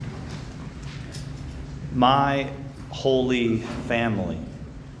My holy family.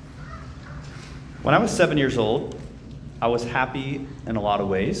 When I was 7 years old, I was happy in a lot of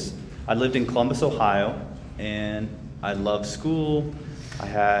ways. I lived in Columbus, Ohio, and I loved school. I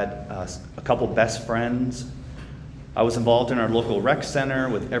had a couple best friends. I was involved in our local rec center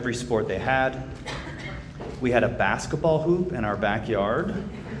with every sport they had. We had a basketball hoop in our backyard.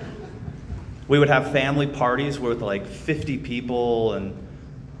 We would have family parties with like 50 people, and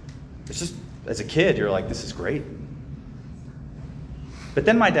it's just, as a kid, you're like, this is great. But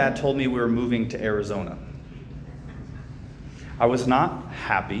then my dad told me we were moving to Arizona. I was not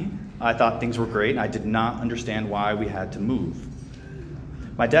happy. I thought things were great, and I did not understand why we had to move.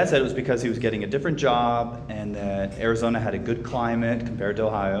 My dad said it was because he was getting a different job and that Arizona had a good climate compared to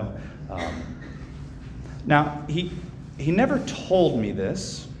Ohio. Now, he never told me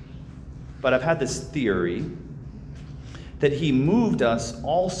this, but I've had this theory that he moved us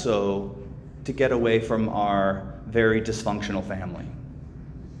also to get away from our very dysfunctional family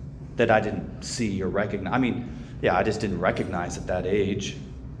that I didn't see or recognize. I just didn't recognize at that age.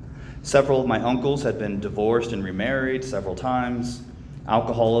 Several of my uncles had been divorced and remarried several times.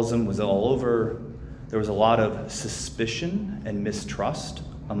 Alcoholism was all over. There was a lot of suspicion and mistrust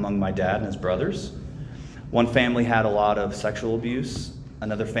among my dad and his brothers. One family had a lot of sexual abuse.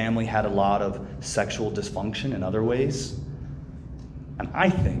 Another family had a lot of sexual dysfunction in other ways. And I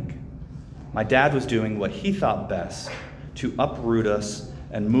think my dad was doing what he thought best to uproot us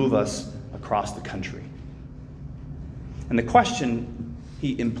and move us across the country. And the question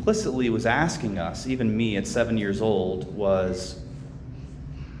he implicitly was asking us, even me at 7 years old, was,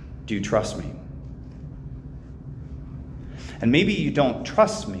 do you trust me? And maybe you don't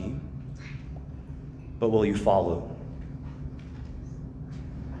trust me, but will you follow?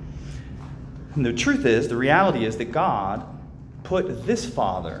 And the truth is, the reality is that God put this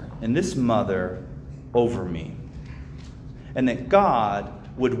father and this mother over me. And that God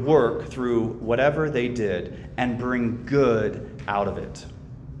would work through whatever they did and bring good out of it.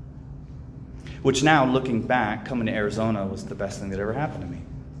 Which now, looking back, coming to Arizona was the best thing that ever happened to me.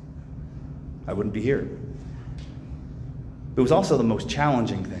 I wouldn't be here. It was also the most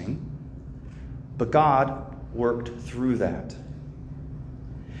challenging thing, but God worked through that.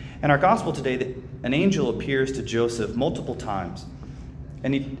 In our gospel today, an angel appears to Joseph multiple times,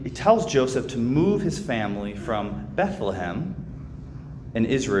 and he tells Joseph to move his family from Bethlehem in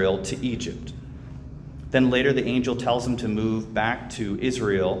Israel to Egypt. Then later the angel tells him to move back to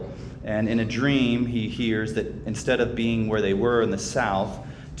Israel, and in a dream he hears that instead of being where they were in the south,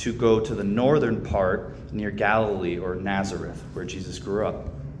 to go to the northern part near Galilee or Nazareth, where Jesus grew up.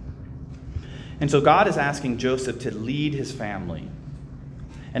 And so God is asking Joseph to lead his family.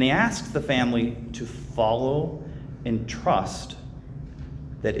 And he asks the family to follow and trust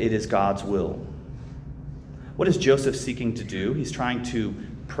that it is God's will. What is Joseph seeking to do? He's trying to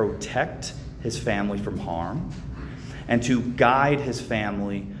protect his family from harm and to guide his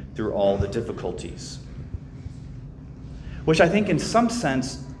family through all the difficulties. Which I think in some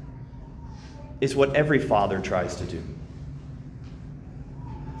sense is what every father tries to do.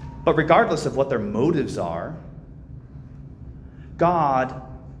 But regardless of what their motives are, God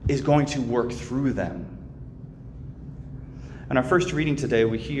is going to work through them. In our first reading today,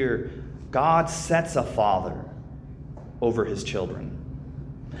 we hear God sets a father over his children.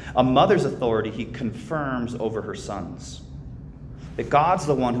 A mother's authority he confirms over her sons. That God's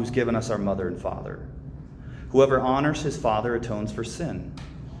the one who's given us our mother and father. Whoever honors his father atones for sin.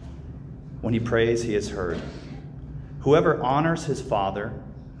 When he prays, he is heard. Whoever honors his father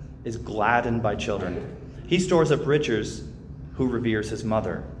is gladdened by children. He stores up riches who reveres his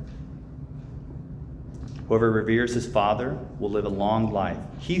mother. Whoever reveres his father will live a long life.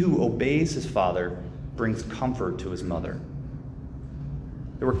 He who obeys his father brings comfort to his mother.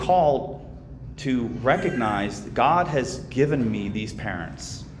 They were called to recognize that God has given me these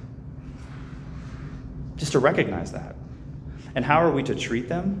parents. Just to recognize that. And how are we to treat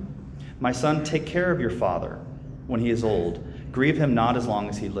them? My son, take care of your father when he is old. Grieve him not as long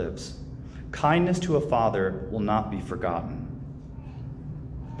as he lives. Kindness to a father will not be forgotten.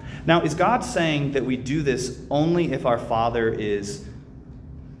 Now, is God saying that we do this only if our father is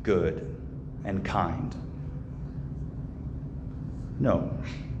good and kind? No.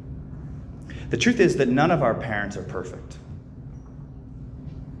 The truth is that none of our parents are perfect.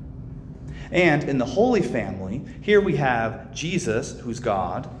 And in the Holy Family, here we have Jesus, who's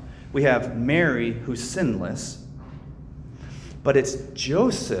God. We have Mary, who's sinless. But it's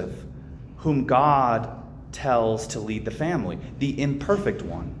Joseph whom God tells to lead the family, the imperfect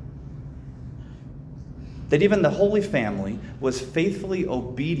one. That even the Holy Family was faithfully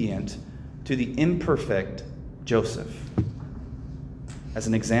obedient to the imperfect Joseph as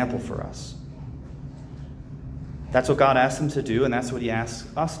an example for us. That's what God asked him to do, and that's what he asks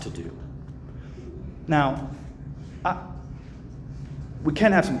us to do. Now, we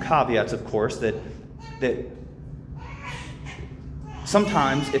can have some caveats, of course, that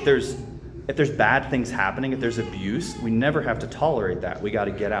sometimes if there's bad things happening, if there's abuse, we never have to tolerate that. We got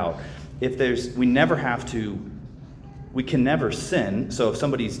to get out. We can never sin. So if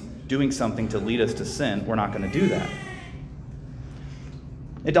somebody's doing something to lead us to sin, we're not going to do that.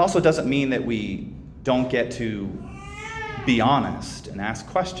 It also doesn't mean that we don't get to be honest and ask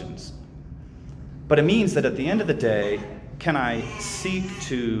questions. But it means that at the end of the day, can I seek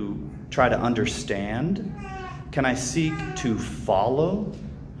to try to understand? Can I seek to follow?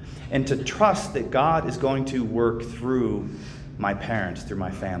 And to trust that God is going to work through my parents, through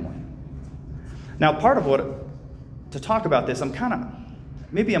my family. Now, to talk about this, I'm kind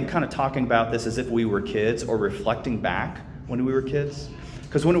of talking about this as if we were kids or reflecting back when we were kids.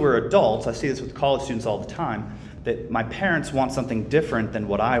 Because when we were adults, I see this with college students all the time, that my parents want something different than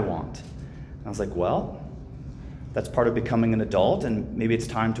what I want. And I was like, well, that's part of becoming an adult, and maybe it's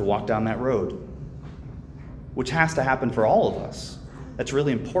time to walk down that road, which has to happen for all of us. That's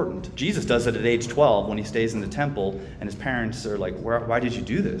really important. Jesus does it at age 12 when he stays in the temple, and his parents are like, why did you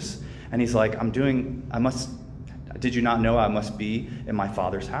do this? And he's like, did you not know I must be in my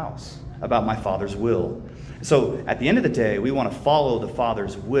Father's house, about my Father's will? So at the end of the day, we want to follow the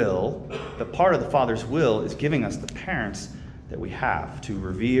Father's will, but part of the Father's will is giving us the parents that we have to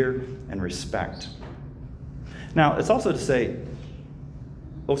revere and respect. Now, it's also to say,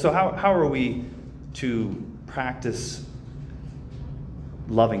 so how are we to practice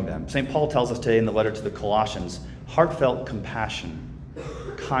loving them? St. Paul tells us today in the letter to the Colossians, heartfelt compassion,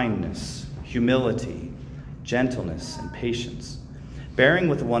 kindness, humility, gentleness, and patience, bearing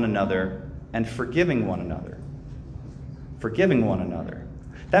with one another and forgiving one another. Forgiving one another.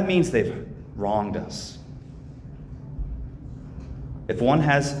 That means they've wronged us. If one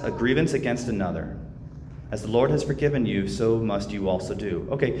has a grievance against another, as the Lord has forgiven you, so must you also do.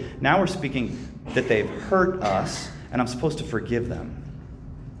 Okay, now we're speaking that they've hurt us, and I'm supposed to forgive them.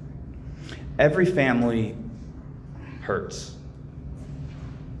 Every family hurts.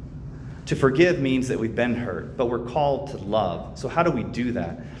 To forgive means that we've been hurt, but we're called to love. So how do we do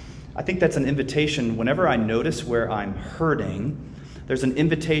that? I think that's an invitation. Whenever I notice where I'm hurting, there's an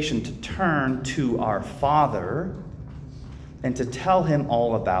invitation to turn to our Father and to tell him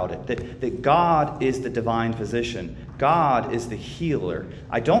all about it. That God is the divine physician. God is the healer.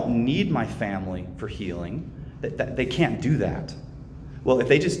 I don't need my family for healing. That they can't do that. Well,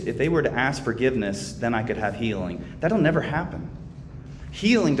 if they were to ask forgiveness, then I could have healing. That'll never happen.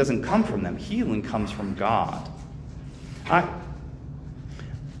 Healing doesn't come from them. Healing comes from God.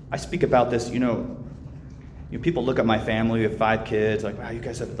 I speak about this, people look at my family. We have 5 kids, like, wow, you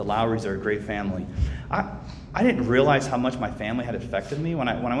guys, the Lowrys are a great family. I didn't realize how much my family had affected me. When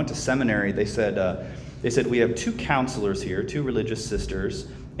I went to seminary, they said we have 2 counselors here, 2 religious sisters,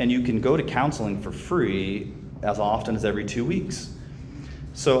 and you can go to counseling for free as often as every 2 weeks.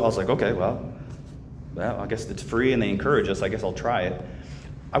 So I was like, okay, well, I guess it's free and they encourage us. I guess I'll try it.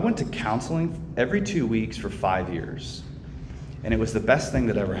 I went to counseling every 2 weeks for 5 years, and it was the best thing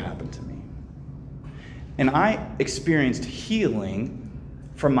that ever happened to me. And I experienced healing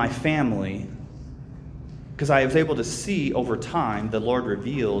from my family because I was able to see over time the Lord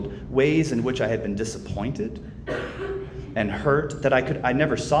revealed ways in which I had been disappointed and hurt that I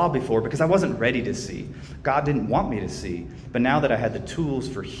never saw before because I wasn't ready to see. God didn't want me to see. But now that I had the tools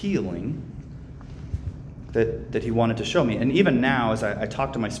for healing that he wanted to show me. And even now, as I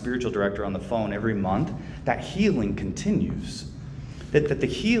talk to my spiritual director on the phone every month, that healing continues. That the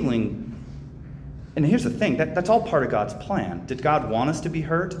healing, and here's the thing, that's all part of God's plan. Did God want us to be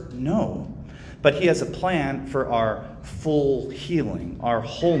hurt? No. But he has a plan for our full healing, our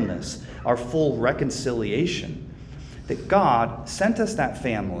wholeness, our full reconciliation. That God sent us that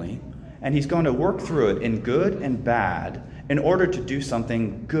family, and he's going to work through it in good and bad in order to do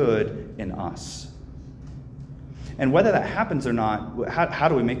something good in us. And whether that happens or not, how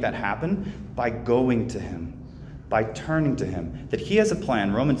do we make that happen? By going to him, by turning to him. That he has a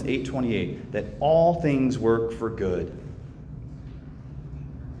plan, Romans 8:28, that all things work for good.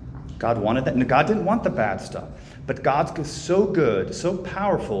 God wanted that, and God didn't want the bad stuff. But God's so good, so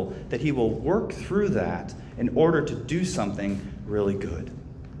powerful, that he will work through that in order to do something really good.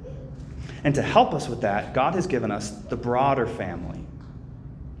 And to help us with that, God has given us the broader family,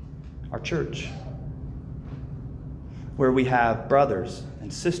 our church, where we have brothers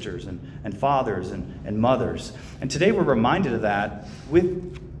and sisters and fathers and mothers. And today we're reminded of that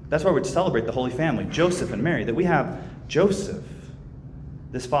with That's why we celebrate the Holy Family, Joseph and Mary, that we have Joseph,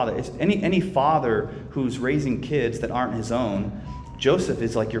 this father. It's any father who's raising kids that aren't his own, Joseph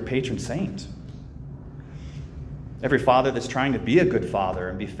is like your patron saint. Every father that's trying to be a good father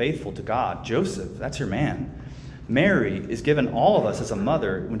and be faithful to God, Joseph, that's your man. Mary is given all of us as a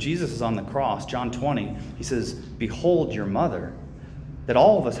mother. When Jesus is on the cross, John 20, he says, "Behold your mother." That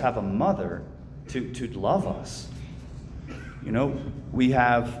all of us have a mother to love us. We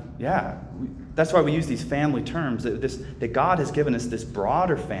have, that's why we use these family terms, that God has given us this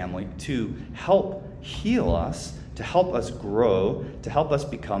broader family to help heal us, to help us grow, to help us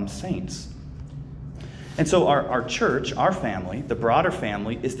become saints. And so our church, our family, the broader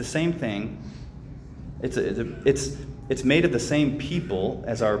family, is the same thing. It's made of the same people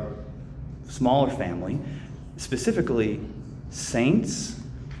as our smaller family, specifically saints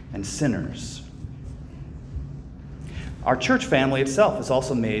and sinners. Our church family itself is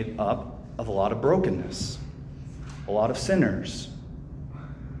also made up of a lot of brokenness, a lot of sinners.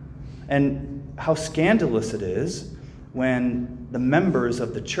 And how scandalous it is when the members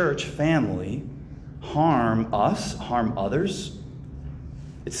of the church family harm us, harm others.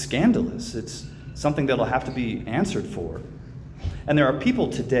 It's scandalous. It's something that'll have to be answered for. And there are people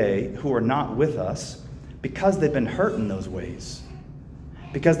today who are not with us because they've been hurt in those ways,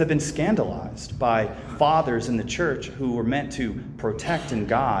 because they've been scandalized by fathers in the church who were meant to protect and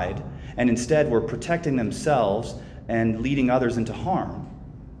guide, and instead were protecting themselves and leading others into harm.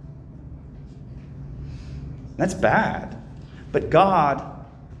 That's bad. But God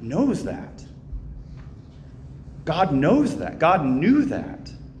knows that. God knows that. God knew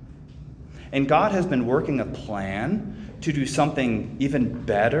that. And God has been working a plan to do something even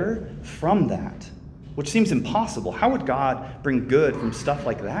better from that, which seems impossible. How would God bring good from stuff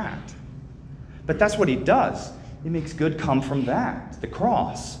like that? But that's what he does. He makes good come from that, the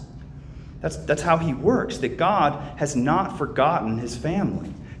cross. That's how he works, that God has not forgotten his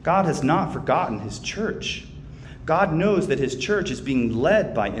family. God has not forgotten his church. God knows that his church is being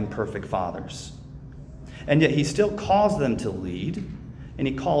led by imperfect fathers. And yet he still calls them to lead, and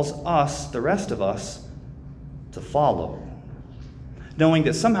he calls us, the rest of us, to follow, knowing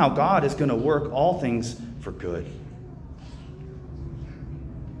that somehow God is going to work all things for good.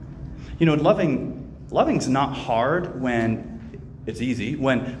 Loving's not hard when it's easy.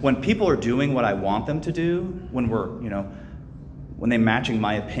 When people are doing what I want them to do, when they're matching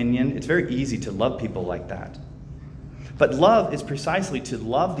my opinion, it's very easy to love people like that. But love is precisely to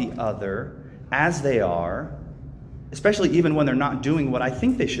love the other as they are, especially even when they're not doing what I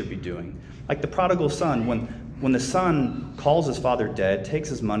think they should be doing. Like the prodigal son, when the son calls his father dead, takes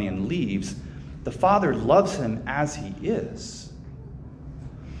his money and leaves, the father loves him as he is.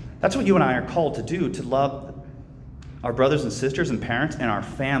 That's what you and I are called to do, to love our brothers and sisters and parents and our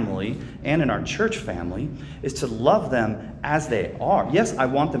family and in our church family, is to love them as they are. Yes, I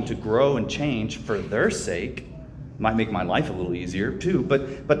want them to grow and change for their sake. Might make my life a little easier too,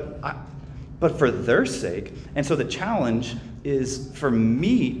 but for their sake. And so the challenge is for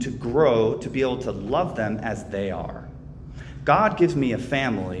me to grow, to be able to love them as they are. God gives me a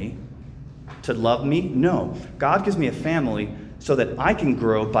family to love me? No. God gives me a family so that I can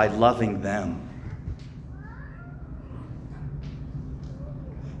grow by loving them.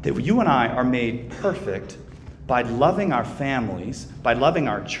 That you and I are made perfect by loving our families, by loving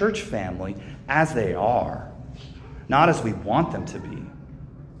our church family as they are, not as we want them to be.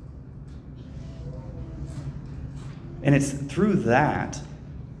 And it's through that,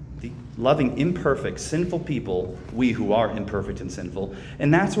 the loving imperfect, sinful people, we who are imperfect and sinful,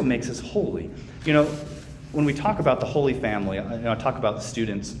 and that's what makes us holy. When we talk about the Holy Family, I talk about the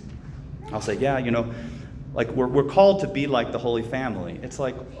students, I'll say, we're called to be like the Holy Family. It's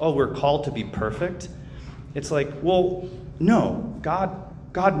like, we're called to be perfect. It's like, well, no,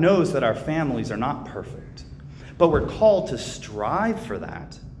 God knows that our families are not perfect, but we're called to strive for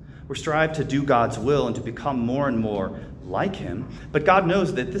that. We strive to do God's will and to become more and more like him. But God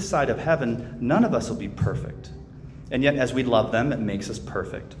knows that this side of heaven, none of us will be perfect. And yet, as we love them, it makes us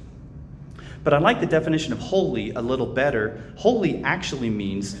perfect. But I like the definition of holy a little better. Holy actually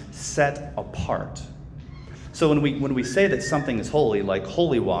means set apart. So when we say that something is holy, like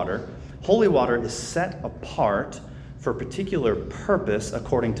holy water is set apart for a particular purpose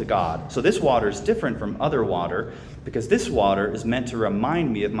according to God. So this water is different from other water because this water is meant to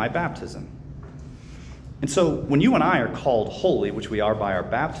remind me of my baptism. And so when you and I are called holy, which we are by our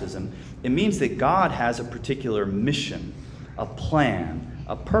baptism, it means that God has a particular mission, a plan,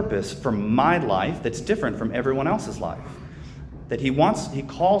 a purpose for my life that's different from everyone else's life. That he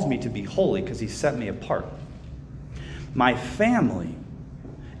calls me to be holy because he set me apart. My family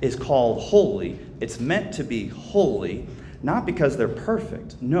is called holy. It's meant to be holy, not because they're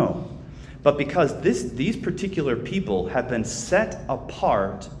perfect, no, but because these particular people have been set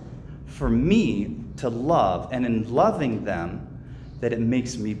apart for me to love, and in loving them, that it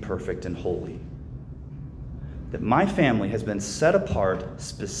makes me perfect and holy. That my family has been set apart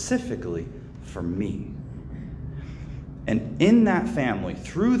specifically for me. And in that family,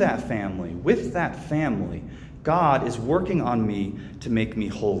 through that family, with that family, God is working on me to make me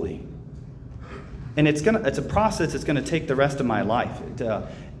holy. And it's a process that's going to take the rest of my life.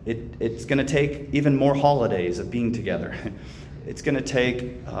 It's going to take even more holidays of being together. It's going to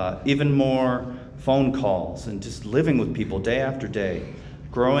take even more phone calls and just living with people day after day,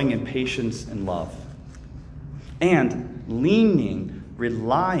 growing in patience and love. And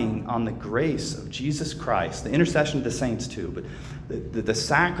relying on the grace of Jesus Christ, the intercession of the saints too, but the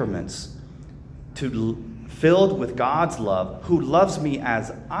sacraments, filled with God's love, who loves me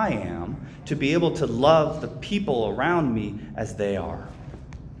as I am, to be able to love the people around me as they are.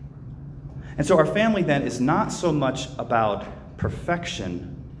 And so our family then is not so much about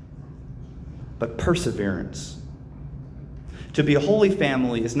perfection, but perseverance. To be a holy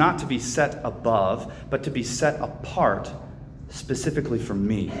family is not to be set above, but to be set apart specifically for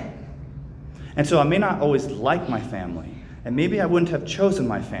me. And so I may not always like my family, and maybe I wouldn't have chosen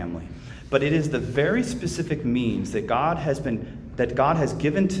my family, but it is the very specific means that God has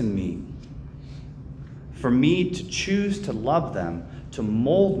given to me for me to choose to love them, to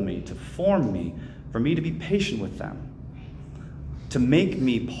mold me, to form me, for me to be patient with them, to make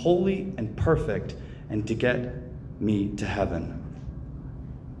me holy and perfect, and to get me to heaven.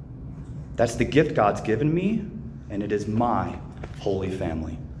 That's the gift God's given me, and it is my holy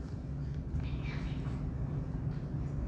family.